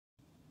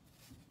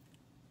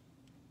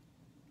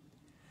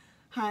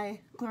Hi,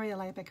 Gloria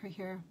Lybecker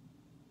here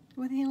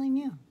with Healing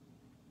You.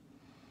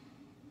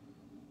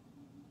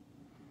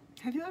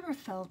 Have you ever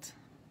felt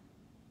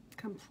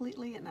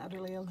completely and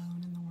utterly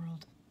alone in the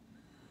world?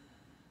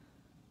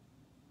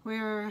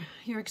 Where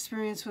your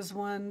experience was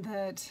one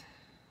that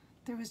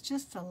there was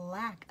just a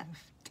lack of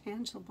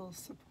tangible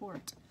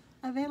support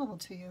available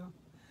to you.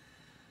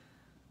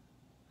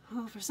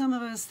 Well, for some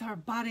of us, our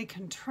body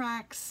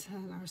contracts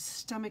and our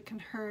stomach can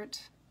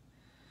hurt.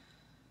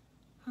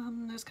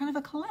 There's kind of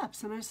a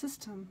collapse in our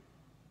system.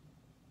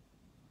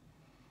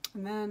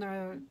 And then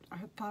our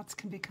thoughts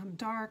can become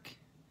dark,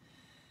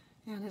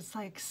 and it's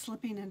like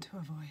slipping into a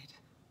void.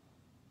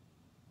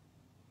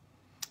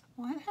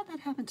 Well, I've had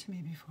that happen to me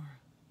before.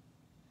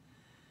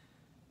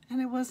 And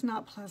it was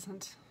not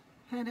pleasant,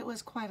 and it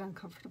was quite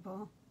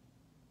uncomfortable.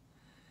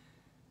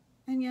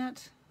 And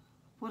yet,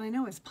 what I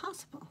know is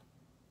possible.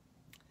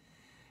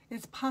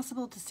 It's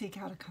possible to seek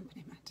out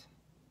accompaniment.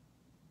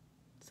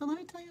 So let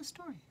me tell you a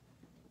story.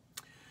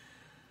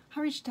 I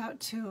reached out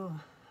to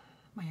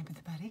my empathy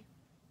buddy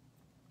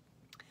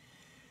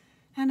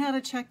and had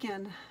a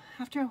check-in.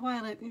 After a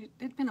while,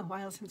 it'd been a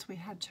while since we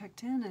had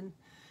checked in,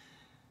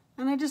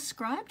 and I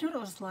described what it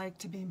was like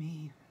to be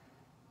me.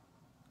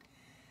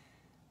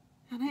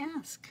 And I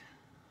asked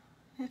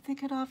if they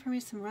could offer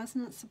me some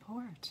resonant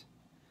support.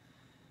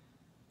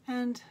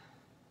 And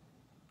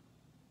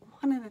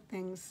one of the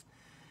things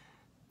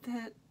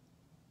that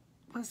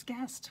was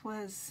guessed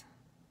was,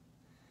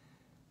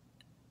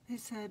 they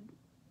said,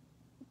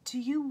 do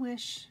you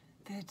wish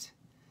that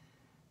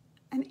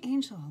an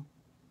angel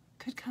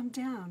could come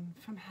down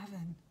from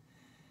heaven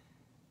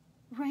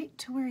right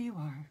to where you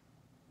are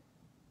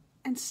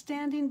and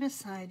standing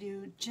beside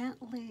you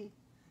gently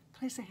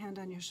place a hand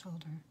on your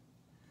shoulder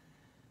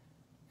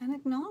and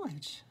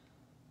acknowledge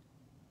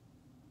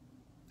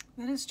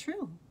that it's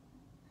true.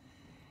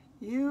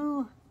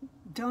 You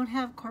don't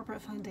have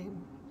corporate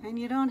funding and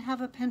you don't have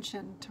a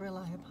pension to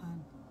rely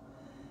upon.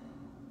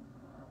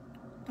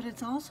 But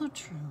it's also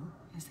true,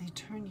 as they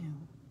turn you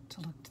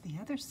to look to the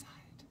other side,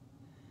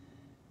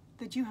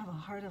 that you have a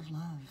heart of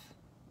love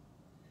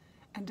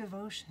and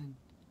devotion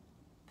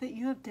that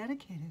you have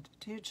dedicated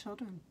to your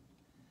children,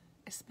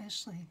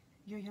 especially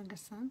your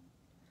youngest son.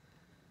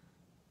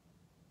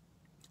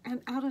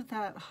 And out of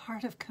that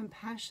heart of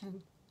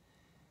compassion,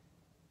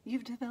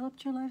 you've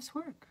developed your life's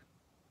work.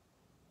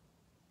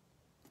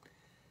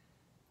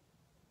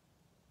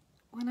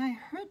 When I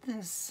heard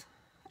this,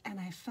 and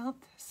I felt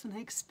this, and I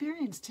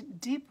experienced it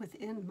deep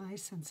within my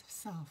sense of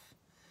self,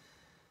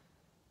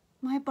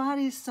 my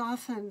body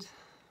softened,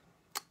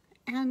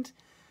 and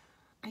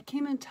I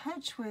came in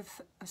touch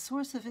with a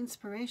source of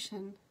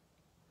inspiration,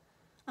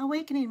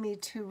 awakening me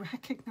to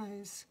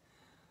recognize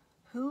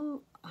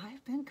who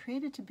I've been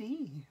created to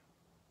be.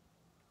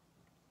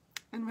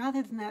 And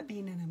rather than that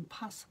being an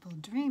impossible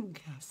dream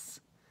guess,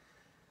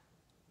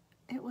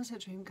 it was a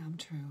dream come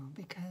true,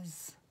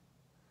 because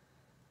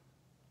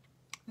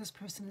this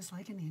person is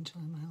like an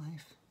angel in my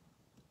life.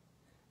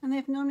 And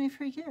they've known me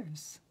for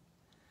years.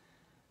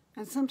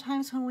 And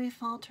sometimes when we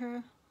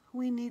falter,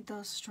 we need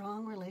those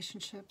strong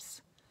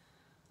relationships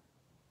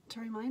to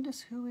remind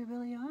us who we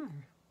really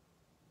are.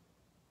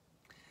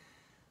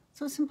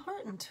 So it's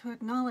important to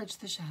acknowledge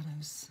the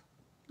shadows,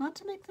 not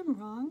to make them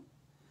wrong,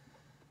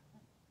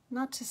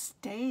 not to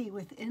stay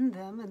within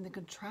them in the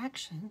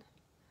contraction,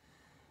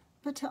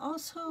 but to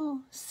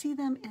also see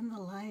them in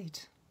the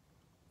light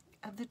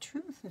of the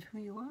truth of who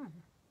you are.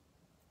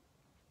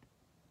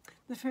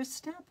 The first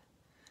step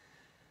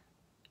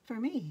for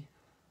me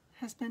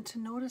has been to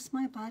notice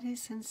my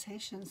body's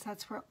sensations.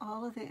 That's where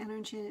all of the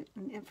energy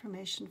and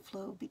information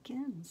flow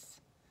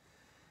begins,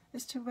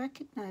 is to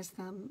recognize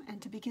them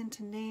and to begin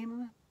to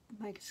name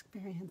my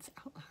experience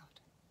out loud.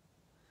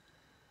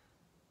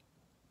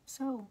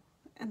 So,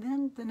 and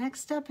then the next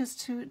step is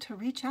to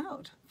reach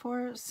out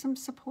for some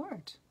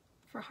support,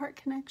 for heart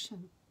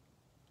connection.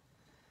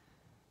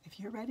 If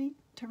you're ready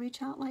to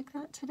reach out like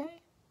that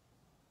today,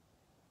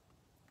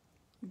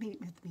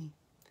 meet with me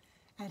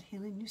at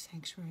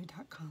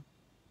healingnewsanctuary.com.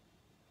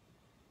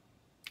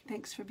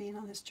 Thanks for being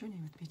on this journey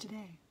with me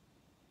today.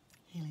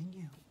 Healing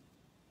you.